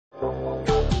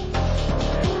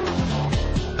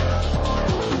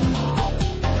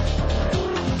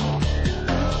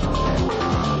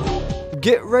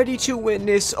Get ready to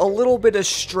witness a little bit of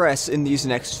stress in these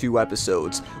next few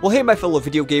episodes. Well, hey my fellow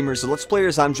video gamers and Let's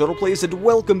Players, I'm JotoPlays, and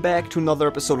welcome back to another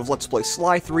episode of Let's Play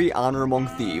Sly 3 Honor Among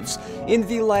Thieves. In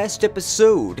the last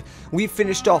episode, we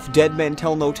finished off Dead Men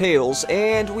Tell No Tales,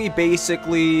 and we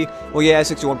basically, well yeah,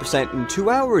 61% in 2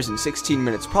 hours and 16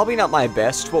 minutes. Probably not my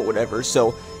best, but whatever.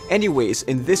 So, anyways,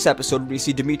 in this episode, we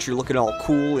see Dimitri looking all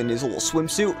cool in his little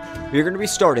swimsuit. We're going to be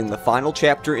starting the final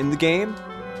chapter in the game,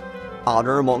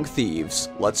 Honor Among Thieves.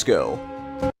 Let's go.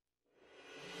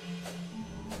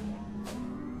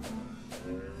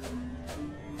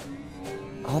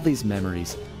 All these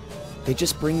memories, they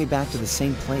just bring me back to the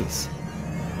same place.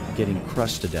 Getting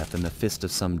crushed to death in the fist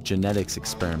of some genetics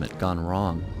experiment gone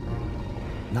wrong.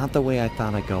 Not the way I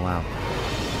thought I'd go out.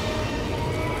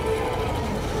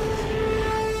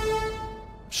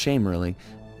 Shame, really.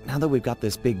 Now that we've got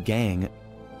this big gang,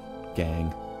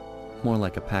 more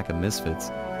like a pack of misfits.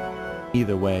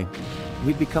 Either way,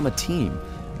 we'd become a team.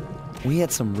 We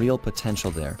had some real potential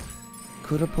there.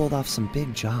 Could have pulled off some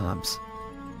big jobs.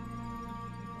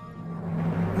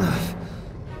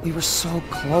 We were so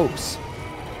close.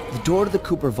 The door to the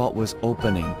Cooper vault was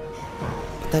opening.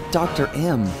 But that Dr.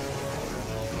 M,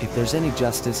 if there's any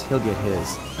justice, he'll get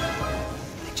his.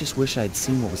 I just wish I'd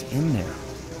seen what was in there.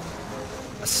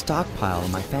 A stockpile of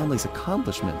my family's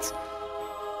accomplishments.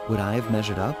 Would I have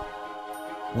measured up?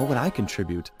 What would I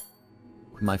contribute?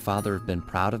 Would my father have been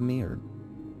proud of me or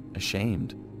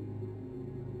ashamed?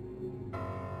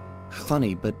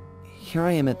 Funny, but here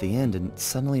I am at the end, and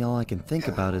suddenly all I can think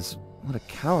about is what a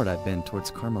coward I've been towards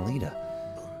Carmelita.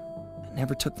 I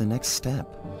never took the next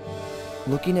step.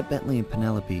 Looking at Bentley and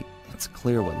Penelope, it's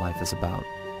clear what life is about.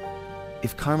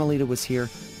 If Carmelita was here,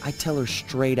 I'd tell her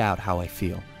straight out how I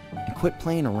feel, and quit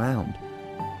playing around.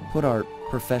 Put our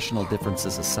professional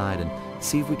differences aside and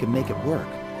see if we can make it work.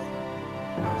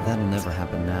 That'll never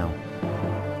happen now.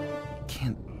 I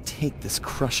can't take this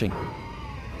crushing.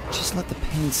 Just let the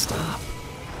pain stop.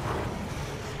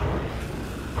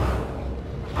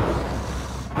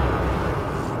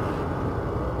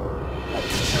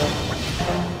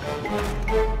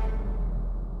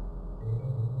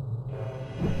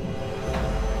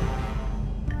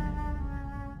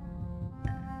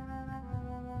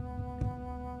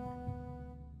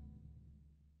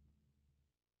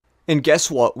 And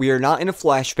guess what? We are not in a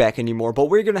flashback anymore, but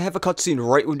we're going to have a cutscene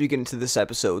right when we get into this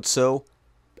episode, so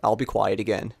I'll be quiet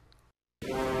again.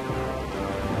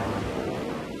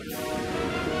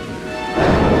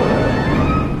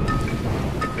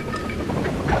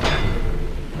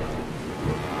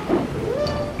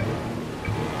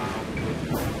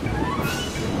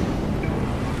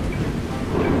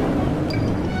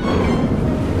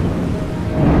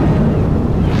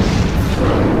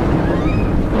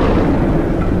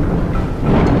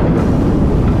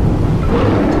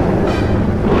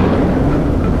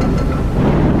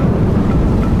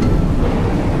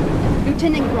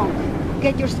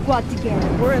 Get your squad together.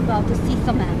 We're about to see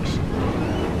some action.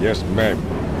 Yes, ma'am.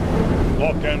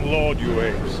 Lock and load, you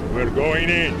apes. We're going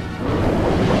in.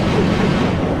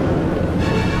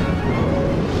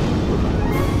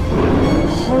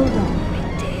 Hold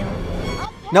on,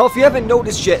 Dale. Now, if you haven't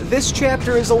noticed yet, this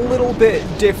chapter is a little bit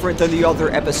different than the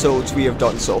other episodes we have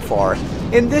done so far.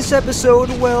 In this episode,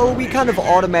 well, we kind of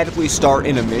automatically start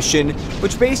in a mission,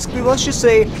 which basically, let's just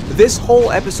say, this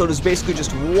whole episode is basically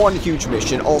just one huge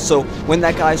mission. Also, when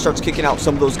that guy starts kicking out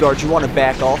some of those guards, you want to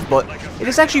back off, but it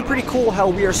is actually pretty cool how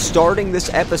we are starting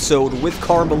this episode with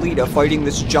Carmelita fighting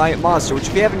this giant monster, which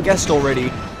if you haven't guessed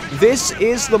already, this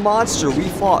is the monster we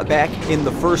fought back in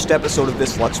the first episode of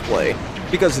this Let's Play.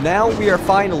 Because now we are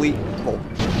finally...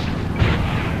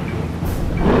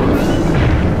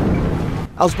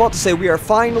 I was about to say, we are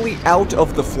finally out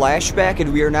of the flashback,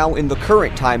 and we are now in the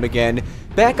current time again,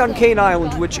 back on Cane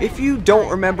Island, which, if you don't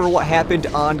remember what happened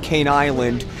on Cane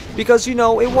Island, because, you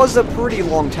know, it was a pretty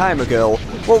long time ago,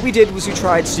 what we did was we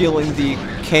tried stealing the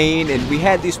cane, and we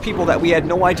had these people that we had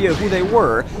no idea who they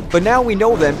were, but now we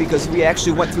know them because we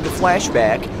actually went through the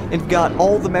flashback and got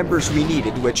all the members we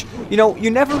needed, which, you know, you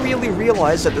never really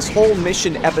realize that this whole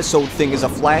mission episode thing is a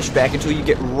flashback until you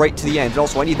get right to the end. And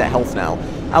also, I need that health now.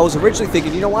 I was originally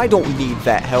thinking, you know, I don't need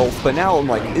that health, but now I'm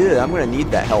like, I'm gonna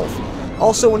need that health.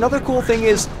 Also, another cool thing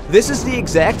is, this is the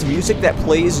exact music that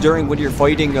plays during when you're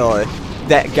fighting,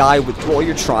 that guy with, well,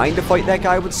 you're trying to fight that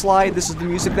guy with Sly. This is the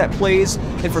music that plays,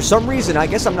 and for some reason, I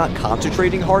guess I'm not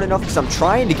concentrating hard enough because I'm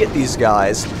trying to get these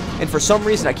guys, and for some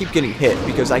reason I keep getting hit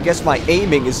because I guess my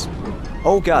aiming is,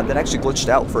 oh god, that actually glitched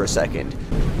out for a second.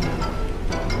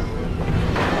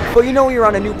 But you know you're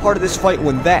on a new part of this fight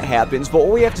when that happens, but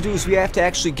what we have to do is we have to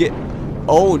actually get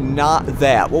Oh, not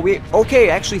that. Well, okay,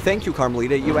 actually, thank you,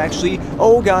 Carmelita. You actually...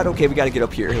 Oh, God, okay, we gotta get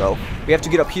up here, though. We have to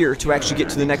get up here to actually get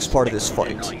to the next part of this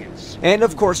fight. And,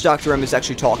 of course, Dr. M is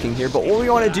actually talking here, but what we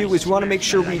want to do is we want to make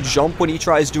sure we jump when he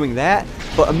tries doing that,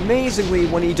 but amazingly,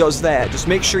 when he does that, just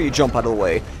make sure you jump out of the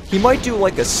way. He might do,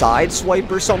 like, a side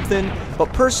swipe or something,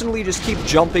 but personally, just keep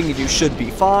jumping and you should be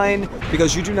fine,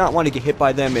 because you do not want to get hit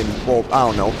by them and, well, I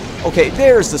don't know. Okay,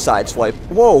 there's the side swipe.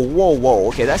 Whoa, whoa, whoa.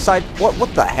 Okay, that side...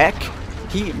 What the heck?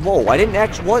 Whoa, I didn't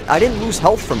actually... What? I didn't lose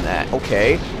health from that.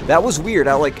 Okay, that was weird.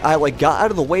 I got out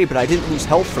of the way, but I didn't lose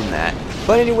health from that.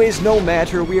 But anyways, no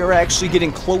matter. We are actually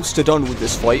getting close to done with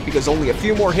this fight, because only a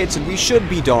few more hits and we should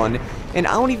be done. And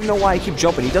I don't even know why I keep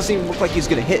jumping. He doesn't even look like he's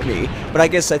gonna hit me. But I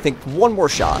guess I think one more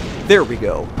shot. There we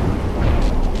go.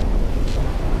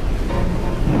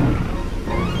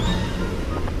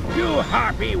 You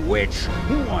harpy witch!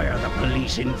 Why are the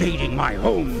police invading my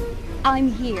home?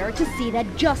 I'm here to see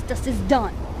that justice is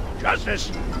done.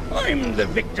 Justice? I'm the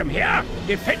victim here,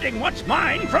 defending what's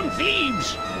mine from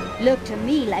thieves! Looked to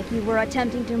me like you were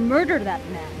attempting to murder that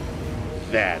man.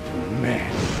 That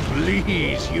man,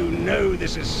 please, you know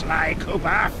this is sly,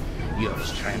 Cooper. You're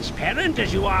as transparent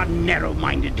as you are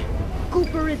narrow-minded.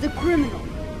 Cooper is a criminal.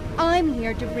 I'm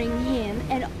here to bring him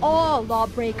and all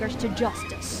lawbreakers to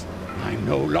justice. I'm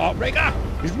no lawbreaker.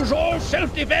 It was all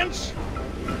self-defense.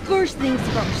 First things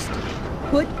first.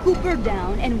 Put Cooper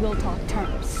down and we'll talk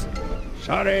terms.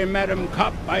 Sorry, Madam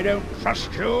Cop, I don't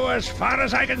trust you as far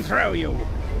as I can throw you.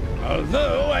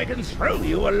 Although I can throw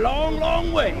you a long,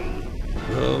 long way.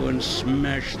 Go and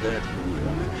smash that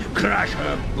woman, crush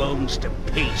her bones to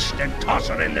paste, and toss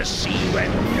her in the sea where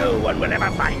no one will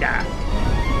ever find her.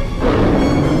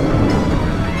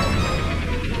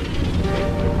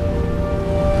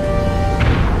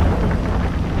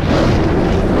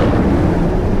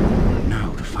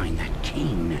 Now to find that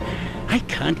cane. I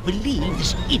can't believe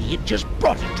this idiot just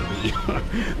brought it to me.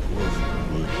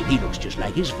 He looks just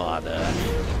like his father,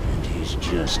 and he's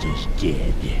just as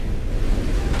dead.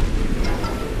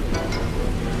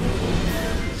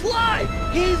 Sly!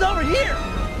 He's over here!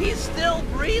 He's still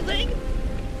breathing?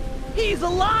 He's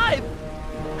alive!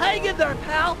 Hang in there,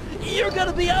 pal! You're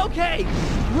gonna be okay!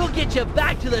 We'll get you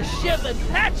back to the ship and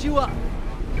patch you up!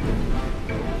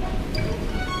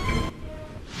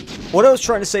 What I was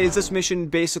trying to say is this mission,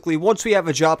 basically, once we have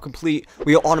a job complete,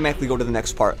 we automatically go to the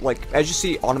next part. Like, as you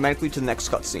see, automatically to the next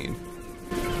cutscene.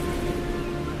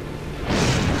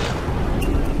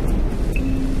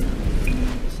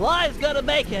 Sly's gonna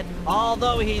make it,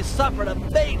 although he's suffered a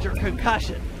major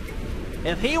concussion.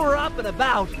 If he were up and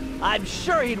about, I'm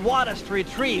sure he'd want us to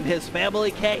retrieve his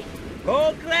family cane.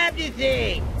 Go grab the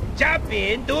thing. Jump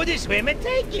in, do the swim, and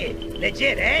take it.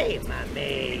 Legit, eh, my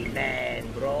main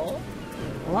man, bro?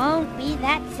 Won't be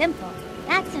that simple.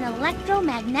 That's an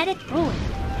electromagnetic buoy.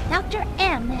 Dr.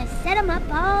 M has set them up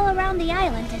all around the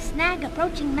island to snag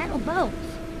approaching metal boats.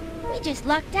 We just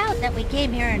lucked out that we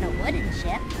came here in a wooden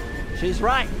ship. She's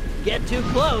right. Get too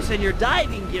close and your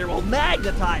diving gear will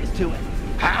magnetize to it.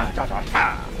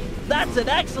 That's an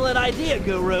excellent idea,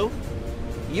 Guru.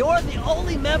 You're the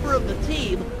only member of the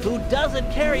team who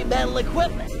doesn't carry metal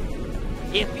equipment.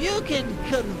 If you can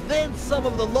convince some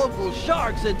of the local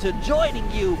sharks into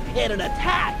joining you in an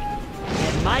attack,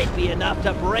 it might be enough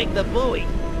to break the buoy.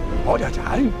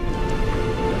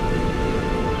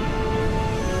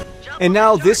 And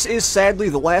now, this is sadly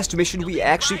the last mission we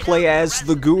actually play as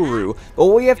the Guru. But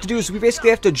what we have to do is we basically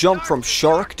have to jump from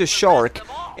shark to shark,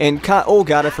 and oh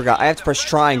god, I forgot, I have to press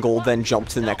triangle, then jump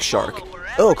to the next shark.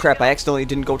 Oh crap, I accidentally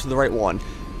didn't go to the right one.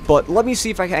 But let me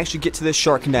see if I can actually get to this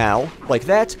shark now, like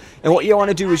that. And what you want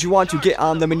to do is you want to get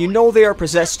on them, and you know they are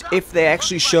possessed if they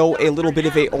actually show a little bit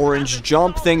of a orange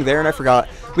jump thing there. And I forgot,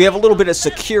 we have a little bit of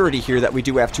security here that we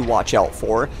do have to watch out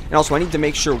for. And also I need to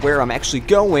make sure where I'm actually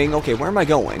going. Okay, where am I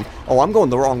going? Oh, I'm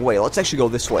going the wrong way. Let's actually go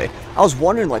this way. I was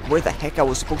wondering like where the heck I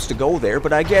was supposed to go there,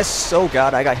 but I guess, oh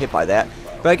god, I got hit by that.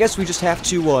 But I guess we just have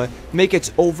to make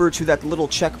it over to that little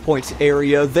checkpoint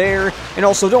area there. And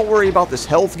also, don't worry about this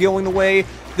health going away.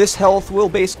 This health will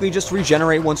basically just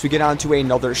regenerate once we get onto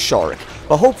another shark.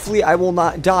 But hopefully I will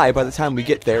not die by the time we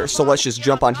get there. So let's just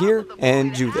jump on here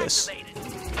and do this.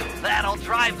 That'll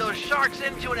drive those sharks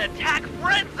into an attack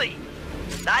frenzy.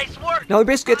 Nice work. Now we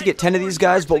basically have to get 10 of these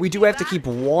guys, but we do have to keep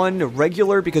one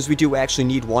regular because we do actually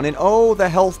need one. And oh, the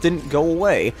health didn't go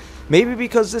away. Maybe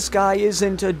because this guy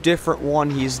isn't a different one,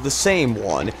 he's the same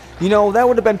one. You know, that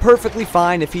would have been perfectly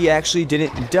fine if he actually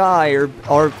didn't die, or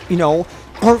you know,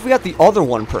 or if we got the other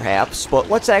one perhaps. But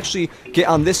let's actually get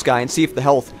on this guy and see if the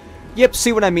health Yep,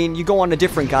 see what I mean? You go on a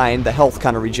different guy and the health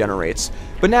kind of regenerates.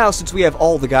 But now, since we have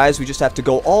all the guys, we just have to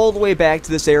go all the way back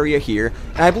to this area here.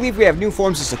 And I believe we have new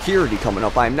forms of security coming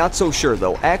up. I'm not so sure,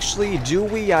 though. Actually, do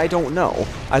we? I don't know.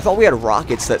 I thought we had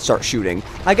rockets that start shooting.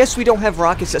 I guess we don't have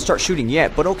rockets that start shooting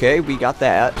yet, but okay, we got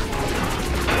that.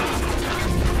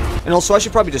 And also, I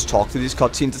should probably just talk through these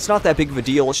cutscenes. It's not that big of a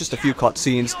deal. It's just a few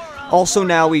cutscenes. Also,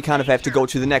 now we kind of have to go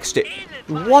to the next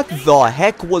What the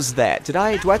heck was that? Do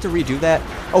I have to redo that?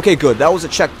 Okay, good. That was a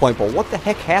checkpoint, but what the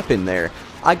heck happened there?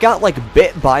 I got, like,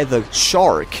 bit by the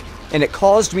shark, and it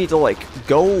caused me to, like,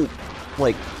 go,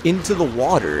 like, into the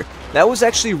water. That was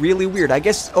actually really weird. I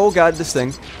guess, oh god, this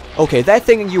thing. Okay, that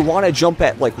thing you want to jump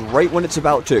at, like, right when it's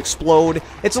about to explode.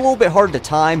 It's a little bit hard to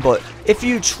time, but if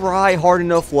you try hard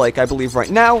enough, like I believe right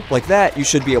now, like that, you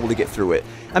should be able to get through it.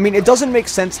 I mean, it doesn't make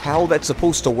sense how that's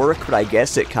supposed to work, but I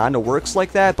guess it kind of works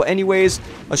like that. But anyways,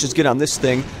 let's just get on this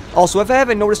thing. Also, if I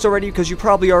haven't noticed already, because you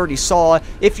probably already saw,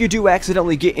 if you do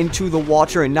accidentally get into the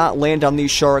water and not land on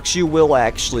these sharks, you will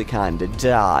actually kind of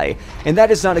die. And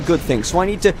that is not a good thing, so I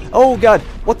need to... Oh god,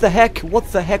 what the heck? What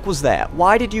the heck was that?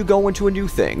 Why did you go into a new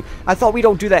thing? I thought we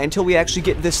don't do that until we actually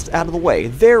get this out of the way.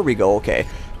 There we go, okay.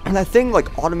 And that thing,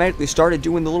 like, automatically started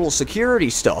doing the little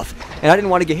security stuff. And I didn't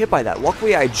want to get hit by that.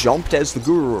 Luckily, I jumped as the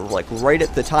guru, like, right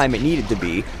at the time it needed to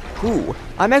be. Ooh,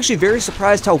 I'm actually very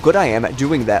surprised how good I am at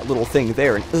doing that little thing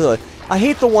there. And, I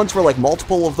hate the ones where, like,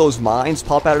 multiple of those mines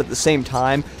pop out at the same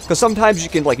time. Because sometimes you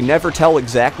can, like, never tell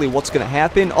exactly what's going to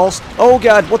happen. Also, oh,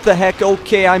 god, what the heck?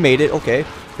 Okay, I made it. Okay.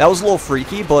 That was a little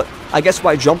freaky, but I guess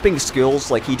my jumping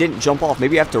skills, like, he didn't jump off.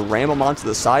 Maybe I have to ram him onto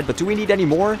the side. But do we need any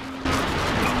more?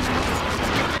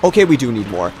 Okay, we do need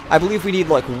more. I believe we need,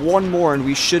 like, one more and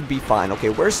we should be fine. Okay,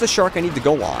 where's the shark I need to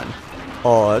go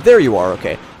on? There you are,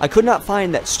 okay. I could not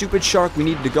find that stupid shark we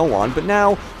needed to go on, but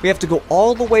now we have to go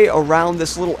all the way around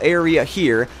this little area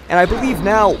here, and I believe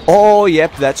now... Oh,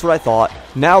 yep, that's what I thought.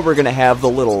 Now we're gonna have the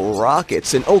little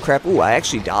rockets, and oh crap, ooh, I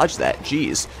actually dodged that,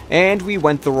 jeez. And we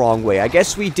went the wrong way. I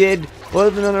guess we did... Well,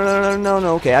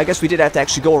 no, okay, I guess we did have to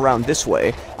actually go around this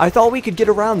way. I thought we could get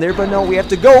around there, but no, we have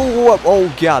to go up. Oh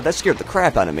god, that scared the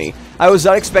crap out of me. I was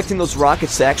not expecting those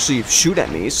rockets to actually shoot at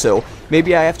me, so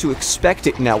maybe I have to expect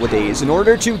it nowadays in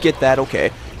order to get that,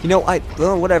 okay. You know,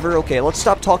 whatever, okay, let's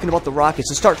stop talking about the rockets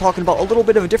and start talking about a little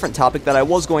bit of a different topic that I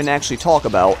was going to actually talk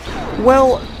about.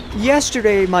 Well,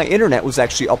 yesterday my internet was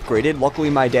actually upgraded. Luckily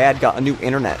my dad got a new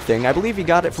internet thing. I believe he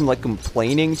got it from, like,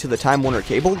 complaining to the Time Warner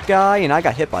Cable guy, and I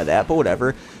got hit by that, but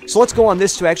whatever. So let's go on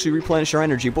this to actually replenish our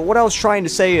energy. But what I was trying to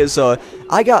say is,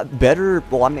 I got better,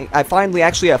 well, I mean, I finally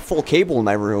actually have full cable in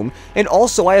my room, and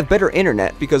also I have better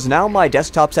internet, because now my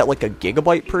desktop's at like a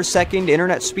gigabyte per second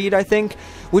internet speed, I think,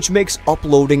 which makes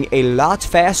uploading a lot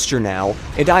faster now,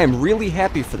 and I am really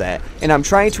happy for that. And I'm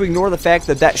trying to ignore the fact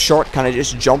that that shark kind of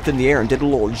just jumped in the air and did a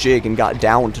little jig and got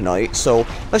down tonight, so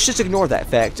let's just ignore that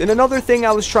fact. And another thing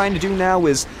I was trying to do now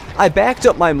is, I backed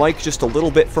up my mic just a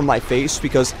little bit from my face,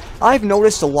 because I've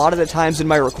noticed a lot of the times in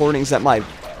my recordings that my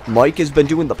mic has been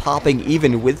doing the popping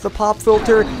even with the pop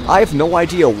filter. I have no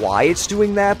idea why it's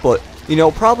doing that, but, you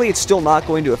know, probably it's still not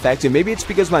going to affect it. Maybe it's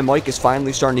because my mic is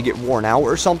finally starting to get worn out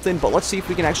or something, but let's see if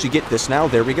we can actually get this now.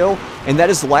 There we go. And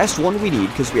that is the last one we need,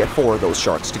 because we have 4 of those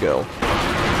sharks to go.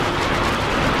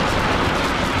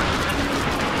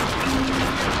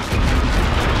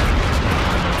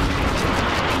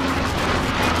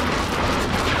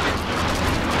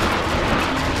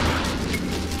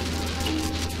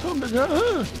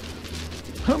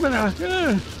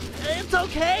 It's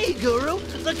okay, Guru.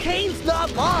 The cane's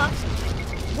not lost.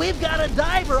 We've got a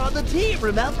diver on the team,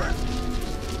 remember?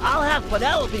 I'll have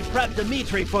Penelope prep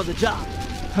Dimitri for the job.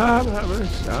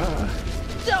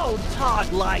 Don't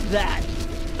talk like that.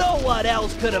 No one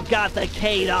else could have got the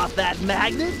cane off that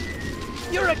magnet.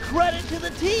 You're a credit to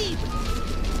the team.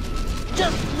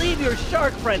 Just leave your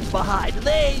shark friends behind.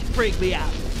 They freak me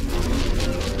out.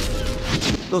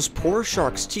 Those poor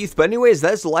shark's teeth. But anyways,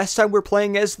 that's the last time we're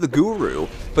playing as the Guru.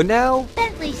 But now...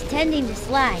 Bentley's tending to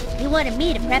slide. He wanted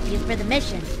me to prep you for the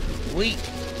mission. Sweet.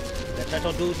 The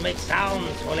turtle dude makes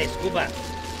sounds while they scuba.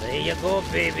 There you go,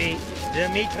 baby.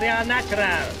 Dimitri are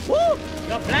natural. Woo!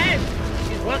 Your plan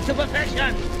is work to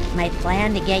perfection. My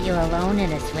plan to get you alone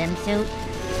in a swimsuit?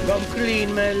 Come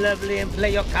clean, my lovely, and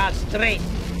play your cards straight.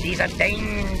 These are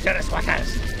dangerous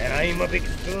waters, and I'm a big,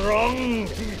 strong,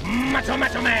 macho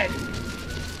man.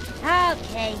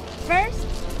 Okay, first,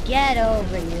 get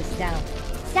over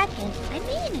yourself. Second, I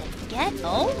mean it, get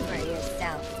over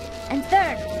yourself. And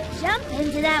third, jump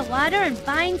into that water and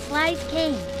find Sly's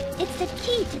cane. It's the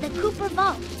key to the Cooper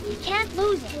Vault. You can't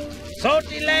lose it.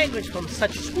 Salty language from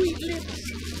such sweet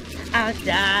lips. I'll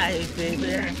dive,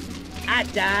 baby. I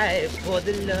die for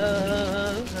the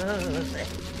love.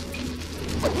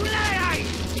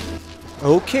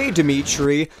 Okay,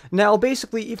 Dimitri. Now,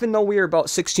 basically, even though we are about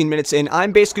 16 minutes in,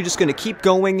 I'm basically just going to keep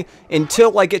going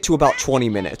until I get to about 20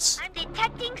 minutes. I'm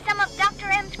detecting some of Dr.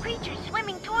 M's creatures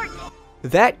swimming towards it.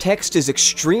 That text is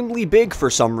extremely big for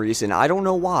some reason. I don't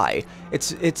know why.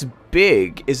 It's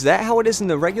big. Is that how it is in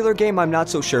the regular game? I'm not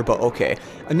so sure, but okay.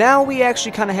 Now we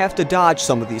actually kind of have to dodge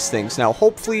some of these things. Now,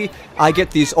 hopefully, I get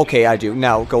these. Okay, I do.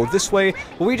 Now, go this way.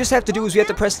 What we just have to do is we have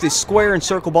to press the square and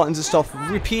circle buttons and stuff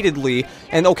repeatedly.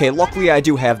 And, okay, luckily I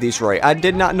do have these right. I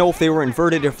did not know if they were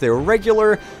inverted, if they were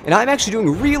regular. And I'm actually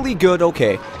doing really good.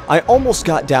 Okay, I almost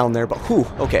got down there, but whew,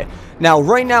 okay. Now,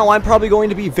 right now, I'm probably going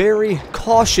to be very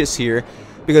cautious here,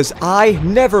 because I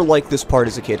never liked this part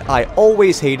as a kid. I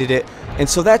always hated it, and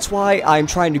so that's why I'm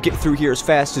trying to get through here as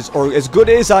fast as, or as good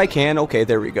as I can. Okay,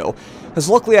 there we go. Because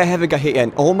luckily I haven't got hit yet,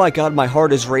 and oh my god, my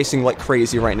heart is racing like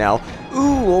crazy right now.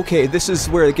 Ooh, okay, this is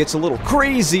where it gets a little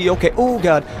crazy. Okay, oh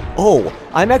god. Oh,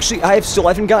 I still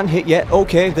haven't gotten hit yet.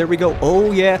 Okay, there we go.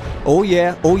 Oh yeah, oh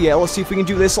yeah, oh yeah, let's see if we can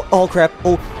do this. Oh crap,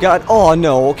 oh god, oh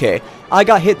no, okay. I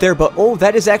got hit there, but oh,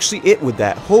 that is actually it with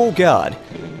that. Oh god.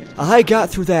 I got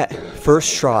through that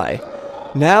first try.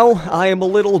 Now, I am a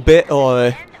little bit,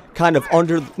 kind of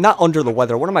not under the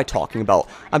weather. What am I talking about?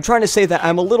 I'm trying to say that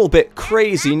I'm a little bit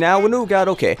crazy now, and oh god,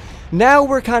 okay. Now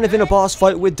we're kind of in a boss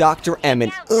fight with Dr. M,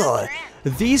 and ugh.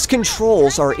 These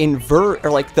controls are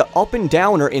like the up and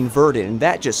down are inverted, and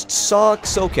that just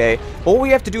sucks. Okay, what we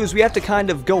have to do is we have to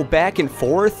kind of go back and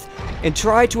forth and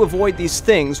try to avoid these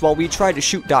things while we try to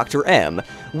shoot Dr. M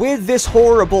with this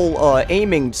horrible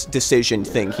aiming decision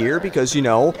thing here, because, you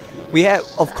know, we have,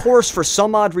 of course, for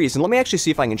some odd reason. Let me actually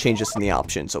see if I can change this in the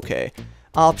options. Okay,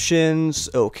 options,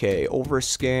 okay,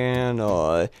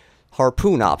 overscan,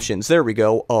 harpoon options, there we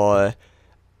go.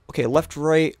 Okay, left,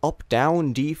 right, up,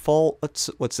 down, default.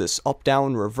 What's this? Up,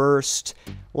 down, reversed,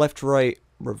 left, right.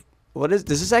 Does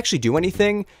this actually do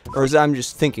anything? Or is I'm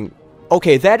just thinking?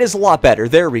 Okay, that is a lot better.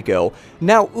 There we go.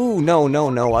 Now, ooh,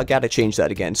 no. I gotta change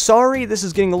that again. Sorry, this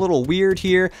is getting a little weird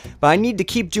here, but I need to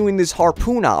keep doing these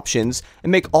harpoon options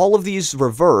and make all of these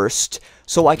reversed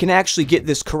so I can actually get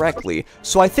this correctly.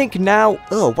 So I think now,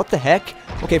 oh, what the heck?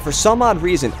 Okay, for some odd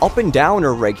reason, up and down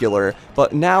are regular,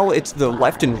 but now it's the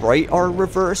left and right are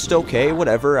reversed. Okay,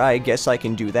 whatever, I guess I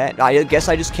can do that. I guess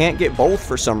I just can't get both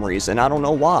for some reason. I don't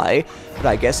know why, but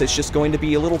I guess it's just going to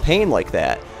be a little pain like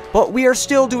that. But we are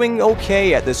still doing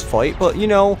okay at this fight, but, you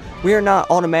know, we are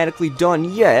not automatically done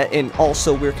yet, and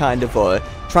also we're kind of,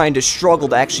 trying to struggle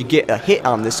to actually get a hit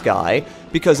on this guy,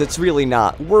 because it's really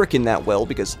not working that well,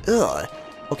 because, ugh.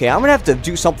 Okay, I'm gonna have to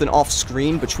do something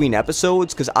off-screen between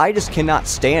episodes, because I just cannot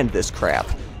stand this crap.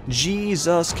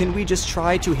 Jesus, can we just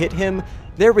try to hit him?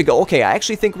 There we go. Okay, I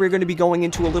actually think we're going to be going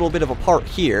into a little bit of a part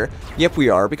here. Yep, we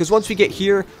are. Because once we get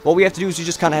here, what we have to do is we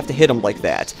just kind of have to hit him like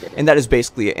that. And that is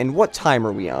basically it. And what time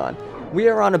are we on? We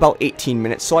are on about 18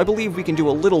 minutes, so I believe we can do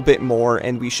a little bit more,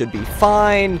 and we should be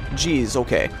fine. Jeez,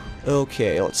 okay.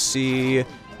 Okay, let's see.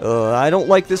 I don't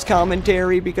like this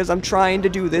commentary because I'm trying to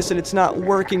do this and it's not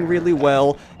working really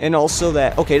well. And also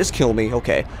that, okay, just kill me,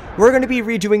 okay. We're going to be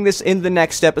redoing this in the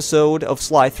next episode of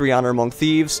Sly 3 Honor Among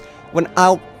Thieves.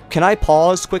 Can I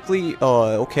pause quickly?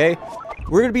 Okay.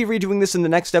 We're going to be redoing this in the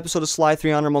next episode of Sly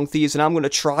 3 Honor Among Thieves, and I'm going to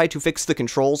try to fix the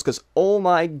controls, because, oh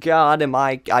my god,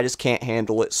 I just can't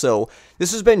handle it. So,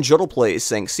 this has been Juddle Plays,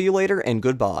 saying see you later, and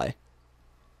goodbye.